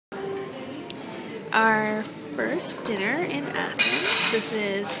Our first dinner in Athens. This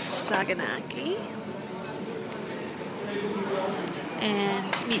is saganaki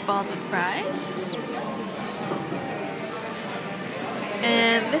and meatballs and fries.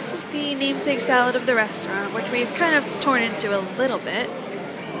 And this is the namesake salad of the restaurant, which we've kind of torn into a little bit,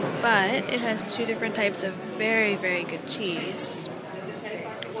 but it has two different types of very, very good cheese.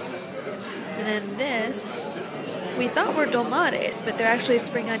 And then this, we thought were dolmades, but they're actually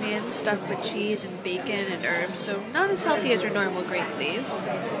spring onions stuffed with cheese and bacon and herbs, so not as healthy as your normal grape leaves.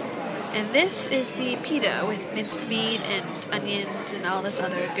 And this is the pita with minced meat and onions and all this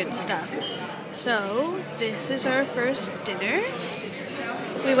other good stuff. So this is our first dinner.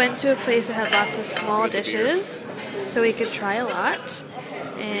 We went to a place that had lots of small dishes, so we could try a lot.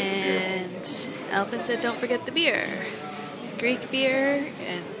 And Alvin said, don't forget the beer. Greek beer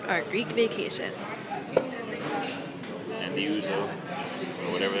and our Greek vacation. And the ouzo,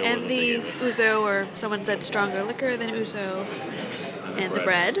 or whatever it was. And the ouzo, or someone said stronger liquor than ouzo. And the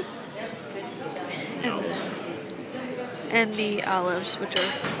bread. And the olives, which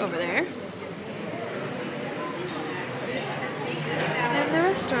are over there. And the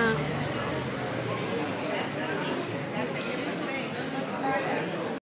restaurant.